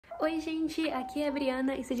Oi gente, aqui é a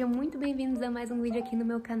Briana e sejam muito bem-vindos a mais um vídeo aqui no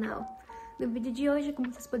meu canal. No vídeo de hoje,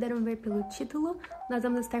 como vocês puderam ver pelo título, nós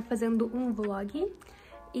vamos estar fazendo um vlog.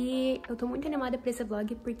 E eu tô muito animada pra esse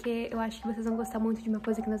vlog porque eu acho que vocês vão gostar muito de uma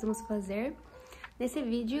coisa que nós vamos fazer. Nesse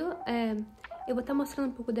vídeo, eu vou estar mostrando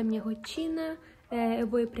um pouco da minha rotina, eu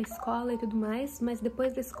vou ir pra escola e tudo mais, mas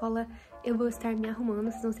depois da escola eu vou estar me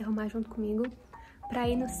arrumando, vocês vão se arrumar junto comigo, pra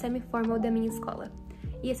ir no semi-formal da minha escola.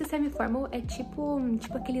 E esse semi-formal é tipo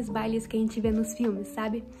aqueles bailes que a gente vê nos filmes,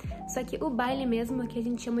 sabe? Só que o baile mesmo, que a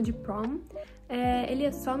gente chama de prom, ele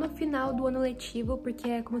é só no final do ano letivo, porque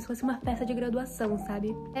é como se fosse uma festa de graduação,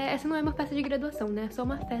 sabe? Essa não é uma festa de graduação, né? É só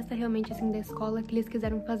uma festa realmente, assim, da escola que eles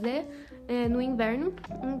quiseram fazer no inverno.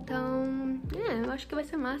 Então, eu acho que vai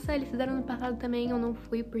ser massa. Eles fizeram no passado também, eu não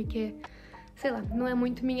fui porque... sei lá, não é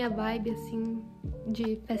muito minha vibe, assim,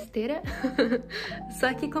 de festeira.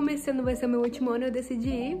 Só que como esse ano vai ser o meu último ano, eu decidi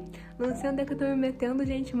ir. Não sei onde é que eu tô me metendo,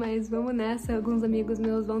 gente, mas vamos nessa. Alguns amigos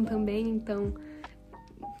meus vão também, então...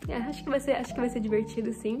 acho que vai ser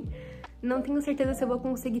divertido, sim. Não tenho certeza se eu vou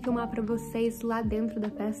conseguir filmar pra vocês lá dentro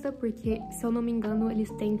da festa, porque, se eu não me engano,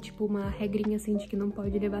 eles têm, tipo, uma regrinha, assim, de que não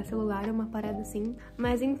pode levar celular, uma parada assim.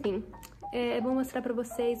 Mas, enfim... eu vou mostrar pra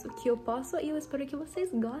vocês o que eu posso e eu espero que vocês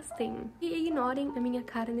gostem. E ignorem a minha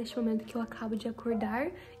cara neste momento que eu acabo de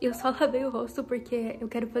acordar. Eu só lavei o rosto porque eu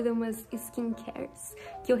quero fazer umas skincare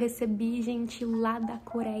que eu recebi, gente, lá da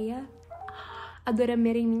Coreia. A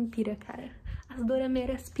dorameira em mim pira, cara. As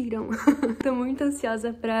dorameiras piram. Tô muito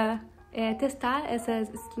ansiosa pra... testar essas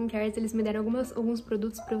skincares. Eles me deram alguns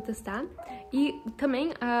produtos pra eu testar. E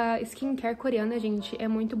também a skincare coreana, gente, é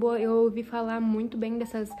muito boa. Eu ouvi falar muito bem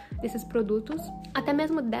desses produtos. Até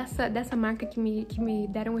mesmo dessa marca que me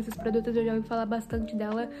deram esses produtos, eu já ouvi falar bastante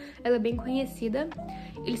dela. Ela é bem conhecida.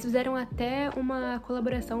 Eles fizeram até uma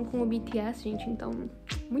colaboração com o BTS, gente. Então,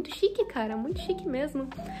 muito chique, cara. Muito chique mesmo.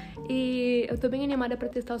 E eu tô bem animada pra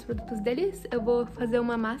testar os produtos deles. Eu vou fazer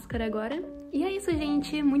uma máscara agora. E é isso,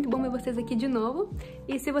 gente. Muito bom ver vocês aqui de novo.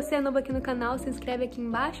 E se você é novo aqui no canal, se inscreve aqui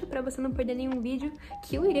embaixo pra você não perder nenhum vídeo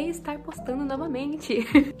que eu irei estar postando novamente.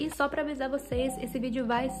 E só pra avisar vocês, esse vídeo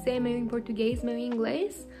vai ser meio em português, meio em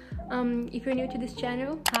inglês. If you're new to this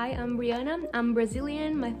channel, hi, I'm Briana. I'm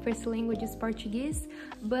Brazilian. My first language is Portuguese,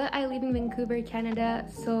 but I live in Vancouver, Canada,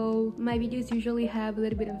 so my videos usually have a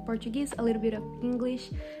little bit of Portuguese, a little bit of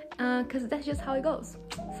English, because that's just how it goes.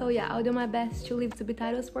 So yeah, I'll do my best to leave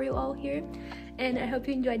subtitles for you all here, and I hope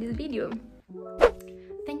you enjoyed this video.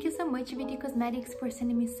 Thank you so much, VD Cosmetics, for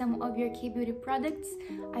sending me some of your K-beauty products.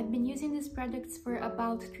 I've been using these products for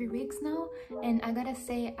about 3 weeks now, and I gotta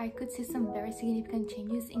say, I could see some very significant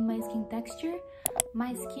changes in my skin texture.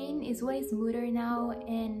 My skin is way smoother now,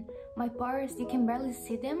 and my pores, you can barely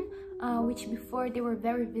see them, which before they were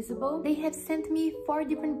very visible. They have sent me 4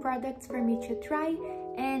 different products for me to try,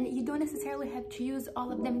 and you don't necessarily have to use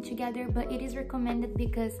all of them together, but it is recommended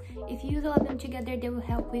because if you use all of them together, they will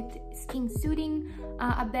help with skin soothing,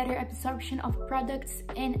 a better absorption of products,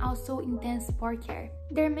 and also intense pore care.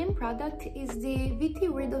 Their main product is the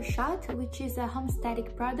REEDLE shot, which is a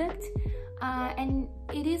homesthetic product. And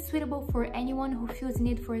it is suitable for anyone who feels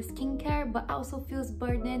need for skincare but also feels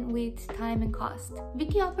burdened with time and cost.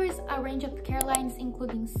 Vicky offers a range of care lines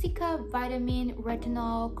including CICA, vitamin,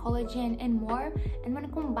 retinol, collagen, and more, and when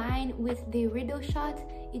combined with the REEDLE shot,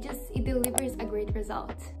 it delivers a great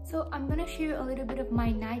result. So I'm gonna show you a little bit of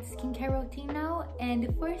my night skincare routine now, and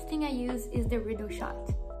the first thing I use is the REEDLE shot.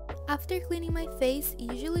 After cleaning my face,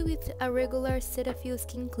 usually with a regular Cetaphil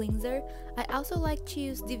skin cleanser, I also like to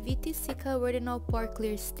use the CICA Retinol Pore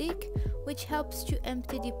Clear Stick, which helps to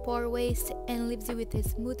empty the pore waste and leaves you with a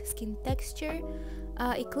smooth skin texture.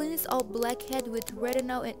 It cleans all blackhead with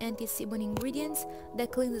retinol and anti-sebum ingredients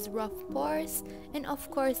that cleanses rough pores, and of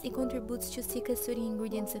course it contributes to CICA soothing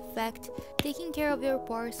ingredients effect, taking care of your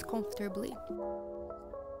pores comfortably.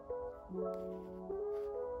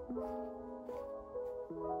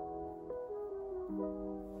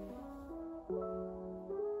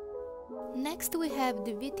 Next we have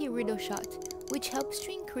the REEDLE shot, which helps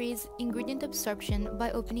to increase ingredient absorption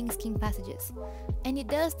by opening skin passages. And it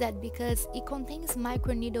does that because it contains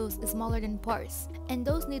micro needles smaller than pores, and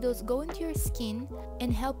those needles go into your skin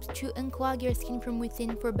and help to unclog your skin from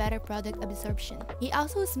within for better product absorption. It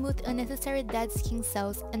also smooths unnecessary dead skin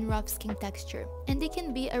cells and rough skin texture, and it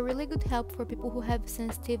can be a really good help for people who have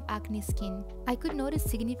sensitive acne skin. I could notice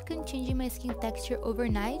significant change in my skin texture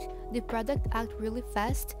overnight. The product acts really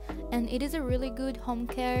fast, and it is a really good home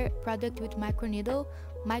care product with microneedle.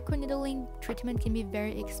 Microneedling treatment can be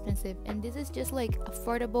very expensive, and this is just like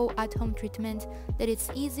affordable at-home treatment that is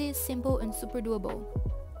easy, simple, and super doable.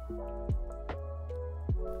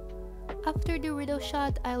 After the riddle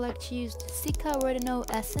shot, I like to use the CICA retinol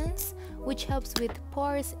essence, which helps with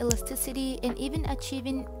pores, elasticity, and even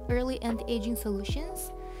achieving early anti-aging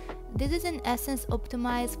solutions. This is an essence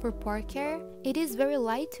optimized for pore care. It is very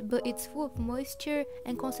light, but it's full of moisture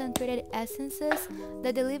and concentrated essences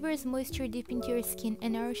that delivers moisture deep into your skin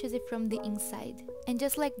and nourishes it from the inside. And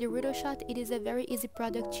just like the riddle shot, it is a very easy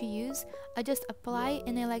product to use. I just apply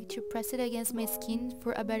and I like to press it against my skin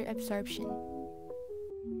for a better absorption.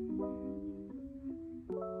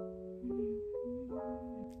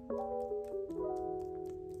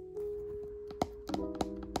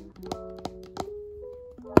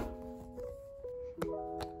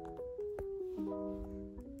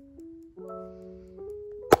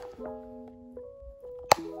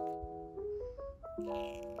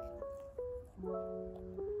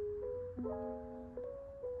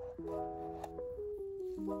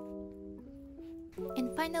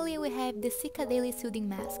 And finally, we have the CICA Daily Soothing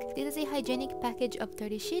Mask. This is a hygienic package of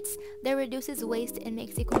 30 sheets that reduces waste and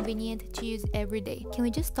makes it convenient to use every day. Can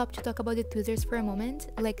we just stop to talk about the tweezers for a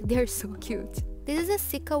moment? Like, they're so cute. This is a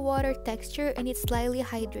CICA water texture and it's slightly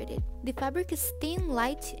hydrated. The fabric is thin,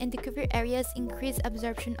 light, and the cover areas increase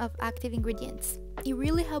absorption of active ingredients. It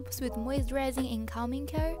really helps with moisturizing and calming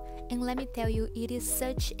care, and let me tell you, it is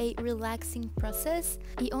such a relaxing process.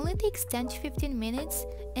 It only takes 10 to 15 minutes,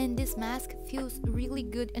 and this mask feels really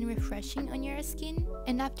good and refreshing on your skin.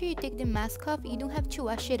 And after you take the mask off, you don't have to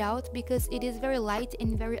wash it out because it is very light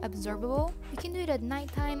and very absorbable. You can do it at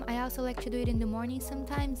nighttime. I also like to do it in the morning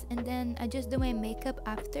sometimes, and then I just do my makeup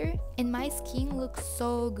after, and my skin looks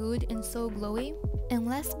so good and so glowy. And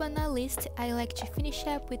last but not least, I like to finish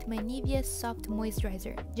up with my Nivea Soft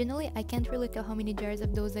Moisturizer. Generally, I can't really tell how many jars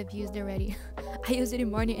of those I've used already. I use it in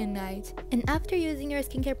morning and night. And after using your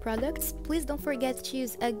skincare products, please don't forget to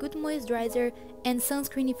use a good moisturizer and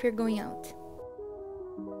sunscreen if you're going out.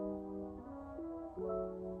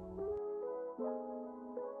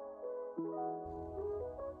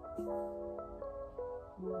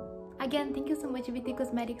 Again, thank you so much VT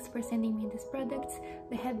Cosmetics for sending me these products.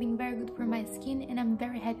 They have been very good for my skin and I'm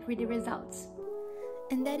very happy with the results.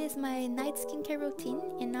 And that is my night skincare routine,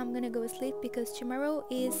 and now I'm gonna go sleep because tomorrow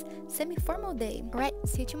is semi-formal day. Alright,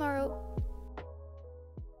 see you tomorrow!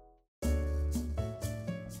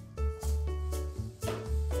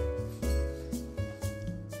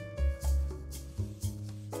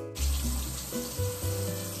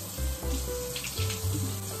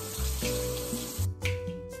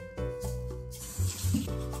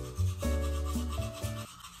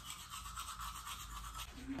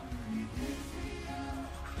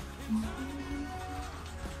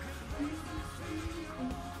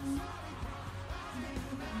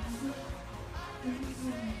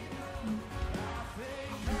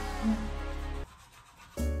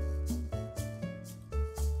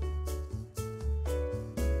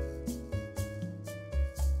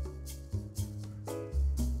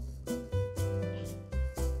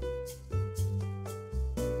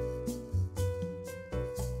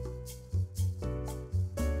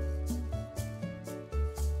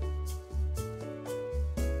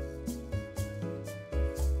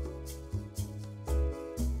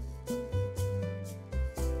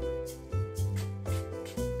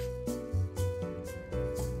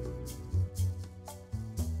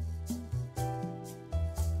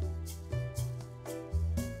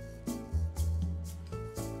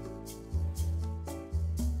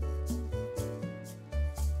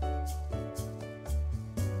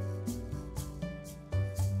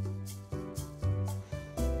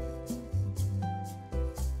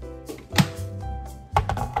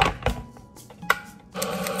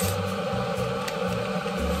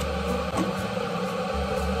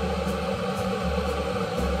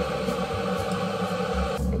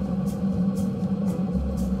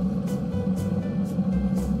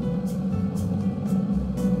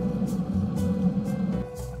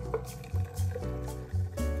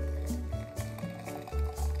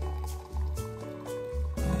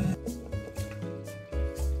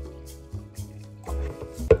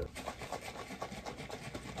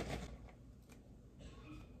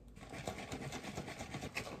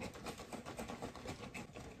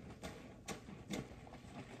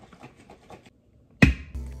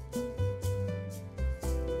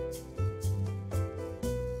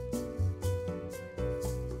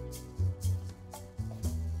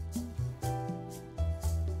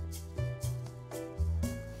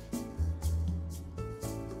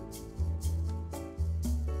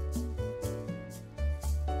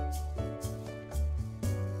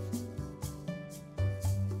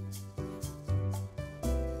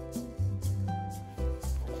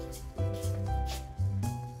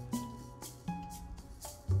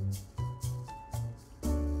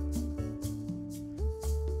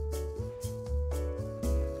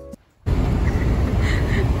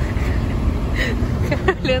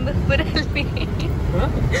 olhando por ali.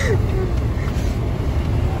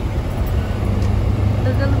 Tô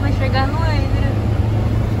dando pra chegar no André.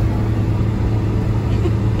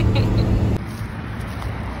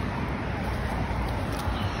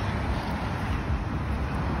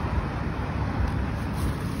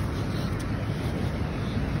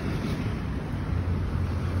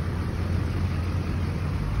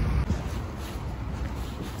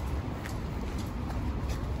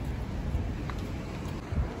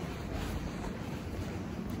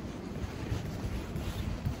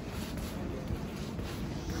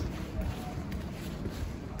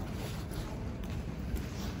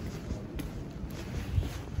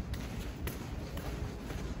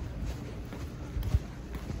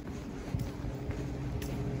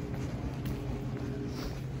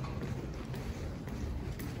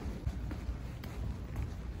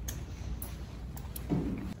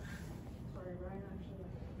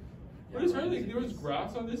 But it's funny, like, there was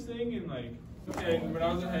graphs on this thing, and like, and when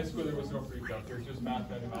I was in high school, there was no free stuff. There was just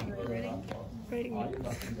math,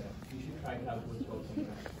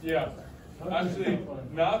 Yeah, actually,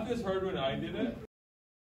 math is hard when I did it.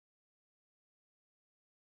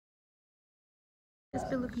 Just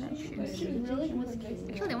been looking at shoes. Actually,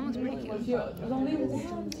 that one was pretty cute.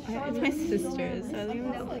 It's my sister's, so I think it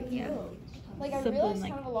was like, Yeah. Like, I realized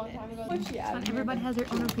kind of a long time ago. But everybody has their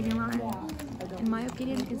own opinion on it. In my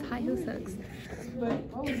opinion, is high heel sucks.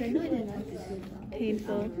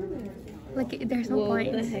 painful. Like, there's no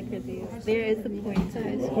point. What the heck are these? There is the point to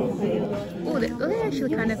high school heels. Oh, those are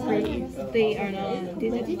actually kind of pretty. They are not.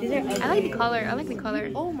 These are ugly. I like the color. I like the color.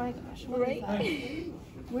 Oh my gosh, right?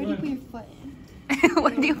 Where do you put your foot?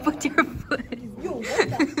 Where do you put your foot? Yo, what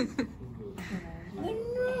the?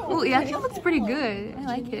 Oh, it actually looks pretty good. I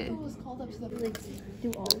like it.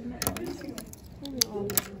 Do all of them at once.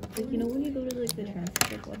 Like, you know when you go to like the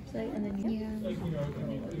transcript website and then you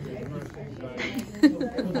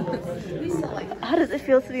How does it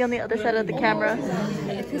feel to be on the other side of the camera?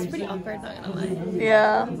 It feels pretty awkward, not gonna lie.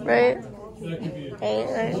 Yeah, right? Right.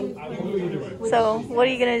 So, what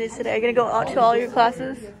are you gonna do today? Are you gonna go out to all your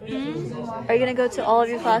classes? Are you gonna go to all of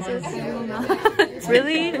your classes? No.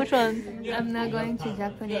 Really? Which one? I'm not going to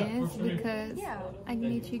Japanese because I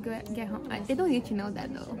need to get home. They don't need to know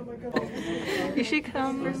that though. You should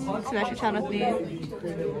come to Metro Town with me.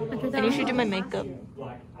 And you should do my makeup.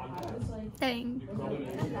 Dang.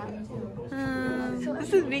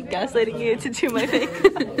 This is me gaslighting you to do my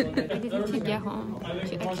makeup. I just need to get home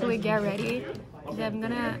to actually get ready. Cause I'm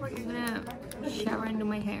gonna shower and do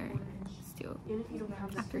my hair still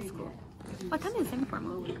after school. What time is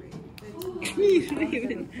semi-formal?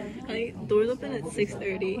 Doors open at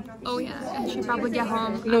 6:30. Oh yeah, I should probably get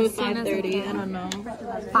home. No, as soon as 5:30. I don't know.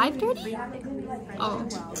 5:30? Oh.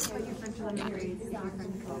 Yeah.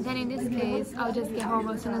 Then in this case, I'll just get home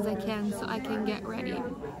as soon as I can so I can get ready.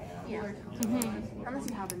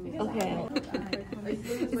 Okay.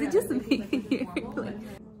 Is it just me here?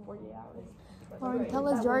 Or tell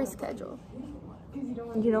us your schedule.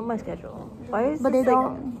 You know my schedule. Why is But they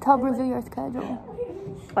don't tell Brazil your schedule.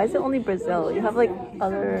 Why is it only Brazil? You have like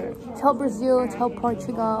other Tell Brazil, tell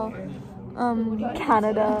Portugal,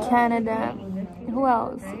 Canada. Who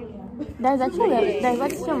else? There's like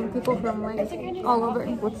some people from like all over.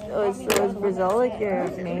 So is Brazil like your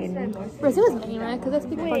main? Brazil is main, right? Because I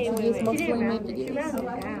speak Portuguese mostly in my videos.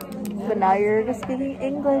 But now you're just speaking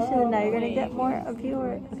English, and now you're gonna get more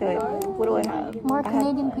viewers. Okay, wait, what do I have? More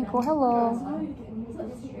Canadian people. Hello.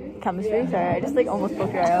 Chemistry? Sorry, I just like almost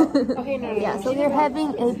spoke your eye out. Yeah, so we're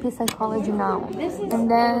having AP psychology now, and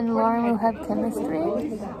then Lauren will have chemistry,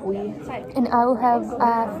 and I will have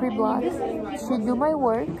 3 blocks to do my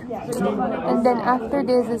work, and then after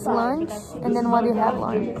this is lunch, and then what do you have,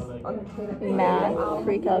 Lauren? Math,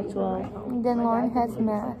 pre-calc 12. And then Lauren has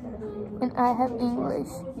math, and I have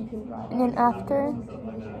English, and then after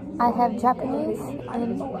I have Japanese,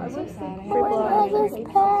 and Lauren has a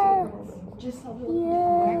spare.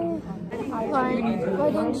 Yay! Lauren, why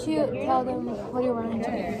don't you tell them what you're wearing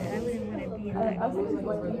today?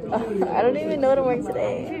 I don't even know what I'm wearing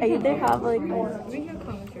today. I either have like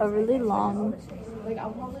a really long,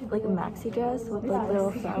 like a maxi dress with like little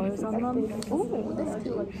flowers on them. Ooh, that's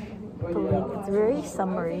cute. But like it's very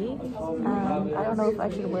summery, and I don't know if I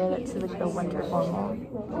should wear that to like the winter formal.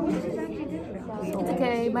 It's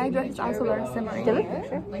okay, my dress is also very summery. Do you have a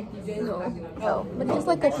picture? No. Oh, but it's just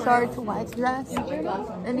like a short white dress,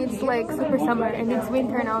 and it's like super summer, and it's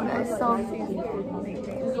winter now, guys, so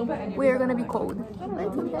we are gonna be cold. But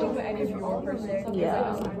it's okay.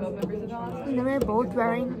 Yeah. And then we're both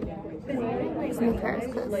wearing new pairs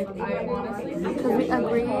because we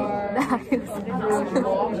agreed that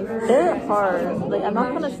They're hard. Like, I'm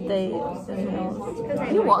not gonna stay in heels.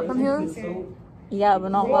 Can you walk on heels? Yeah,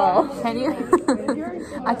 but not well. Can you?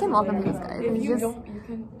 I can walk on heels, guys. It's just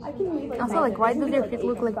also like, why does your feet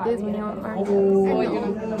look like this when you're wearing?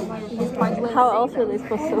 It's pointless. How else are they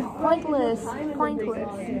supposed to? Pointless. Pointless.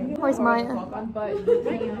 Where's Maya?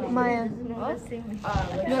 Maya. You wanna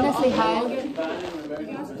say hi?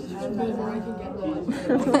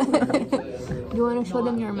 You wanna show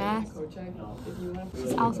them your math?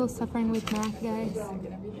 She's also suffering with math, guys.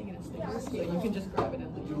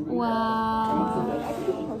 Wow.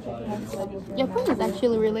 Your point is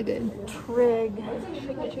actually really good. Trig. How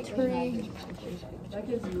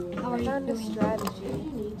are you feeling?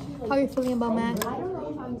 How are you feeling about math?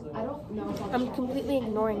 I'm completely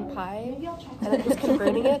ignoring pi and then just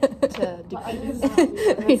converting it to degrees.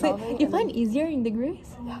 You find easier in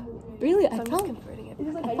degrees? Yeah. Really? I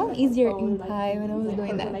found easier in pi when I was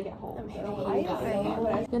doing that.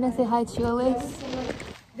 You wanna say hi to Alice?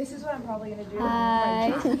 This is what I'm probably gonna do.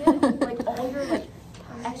 Hi. Like all your like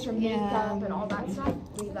extra makeup and all that stuff.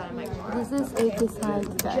 Leave that in my car. This is a design,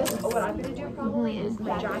 guys. Just what I'm gonna do probably is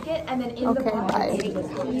my jacket and then in the Okay, pocket bye.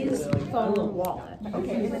 keys, phone, wallet.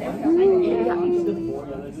 Okay.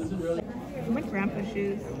 My grandpa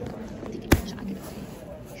shoes.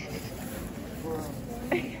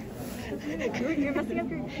 You're messing up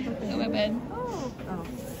your... Oh, my bad. Oh.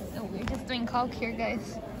 No, we're just doing calc here,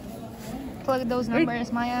 guys. Plug those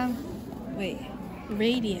numbers, Maya. Wait.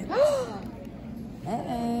 Radiant.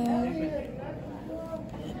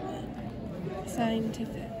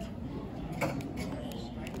 Scientific.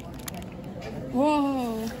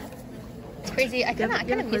 Whoa. It's crazy. I kind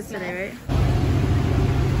of miss today, math. right?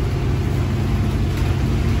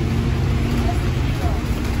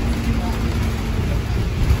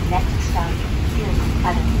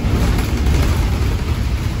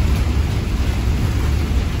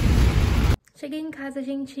 Cheguei em casa,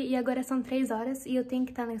 gente, e agora são 3 horas e eu tenho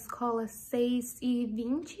que estar na escola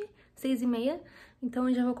 6h20, 6h30. Então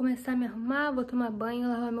eu já vou começar a me arrumar, vou tomar banho,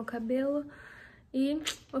 lavar meu cabelo e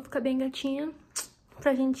vou ficar bem gatinha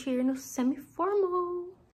pra gente ir no semi-formal.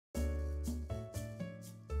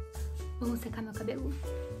 Vamos secar meu cabelo.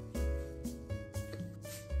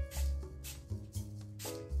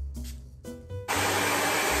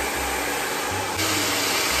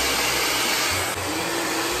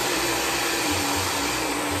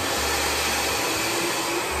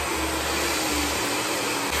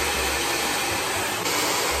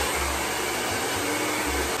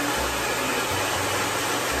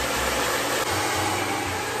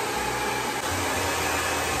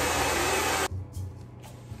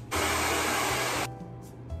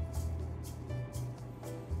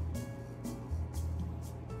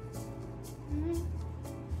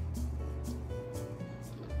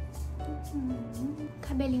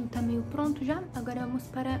 Cabelinho tá meio pronto já, agora vamos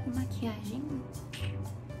para maquiagem.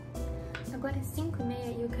 Agora é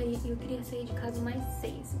 5h30 e eu queria sair de casa mais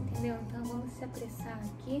 6, entendeu? Então vamos se apressar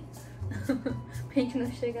aqui pra gente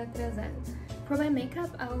não chegar atrasado. For my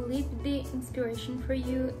makeup, I'll leave the inspiration for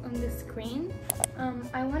you on the screen.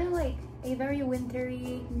 I want like a very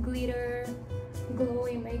wintry, glitter,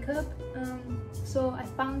 glowy makeup. So I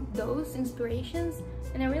found those inspirations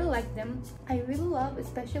and I really like them. I really love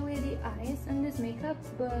especially the eyes on this makeup,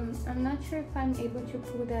 but I'm not sure if I'm able to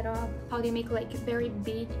pull that off. How they make like very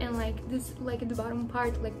big and like this, like the bottom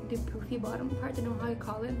part, like the poofy bottom part, I don't know how you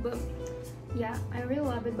call it, but yeah, I really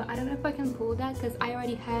love it, but I don't know if I can pull that because I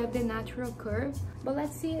already have the natural curve. But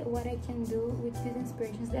let's see what I can do with these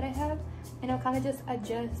inspirations that I have, and I'll kind of just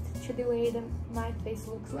adjust to the way that my face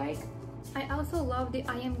looks like. I also love the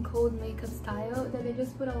I am cold makeup style that they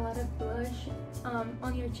just put a lot of blush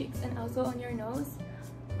on your cheeks and also on your nose.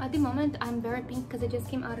 At the moment I'm very pink because I just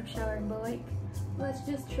came out of shower, but like let's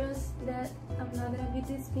just trust that I'm not gonna be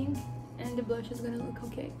this pink and the blush is gonna look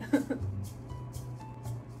okay.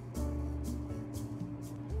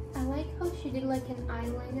 I like how she did like an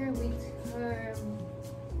eyeliner with her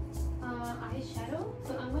eyeshadow,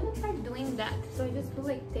 so I'm gonna try doing that. So I just put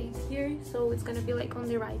like tape here so it's gonna be like on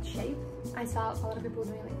the right shape. I saw a lot of people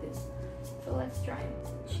doing like this, so let's try.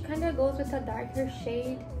 She kind of goes with a darker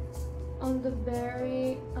shade on the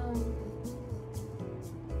very on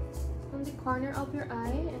the corner of your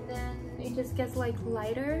eye, and then it just gets like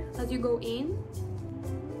lighter as you go in.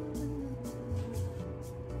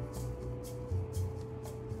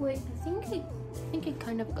 Wait, I think I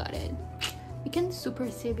kind of got it. You can super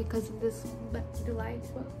see because of this, but the light.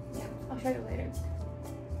 Well, yeah, I'll show you later.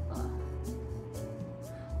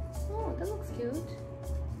 Oh, that looks cute.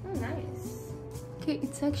 Oh, nice. Okay,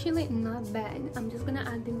 it's actually not bad. I'm just gonna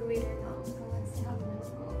add them later now. So let's see how they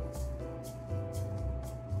go.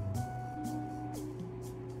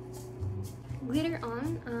 Glitter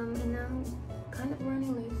on, and I'm kind of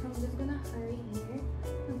running late, so I'm just gonna hurry here.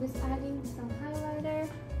 I'm just adding some highlighter,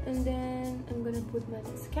 and then I'm gonna put my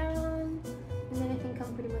mascara on, and then I think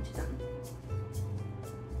I'm pretty much done.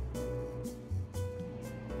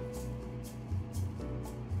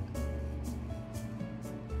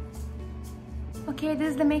 Okay, this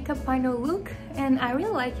is the makeup final look, and I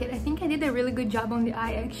really like it. I think I did a really good job on the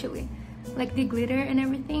eye actually. Like the glitter and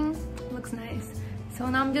everything looks nice. So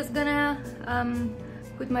now I'm just gonna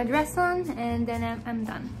put my dress on, and then I'm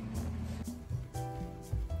done.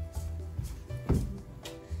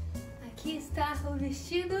 Aqui está o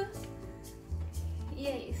vestido. E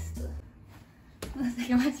é isto. Não sei o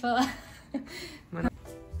que mais falar.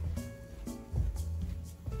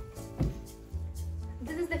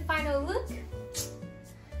 This is the final look.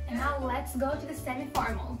 And now let's go to the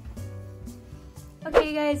semi-formal.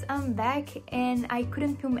 Okay guys, I'm back, and I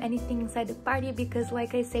couldn't film anything inside the party because,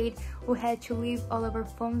 like I said, we had to leave all of our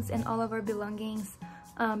phones and all of our belongings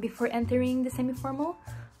before entering the semi-formal.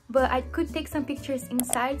 But I could take some pictures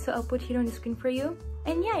inside, so I'll put it on the screen for you.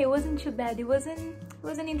 And yeah, it wasn't too bad. It was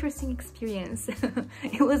an interesting experience.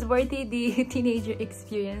 It was worthy the teenager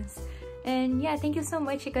experience. And yeah, thank you so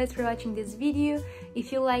much you guys for watching this video.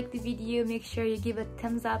 If you liked the video, make sure you give a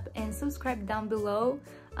thumbs up and subscribe down below,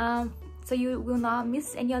 so you will not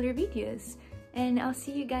miss any other videos. And I'll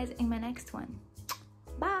see you guys in my next one.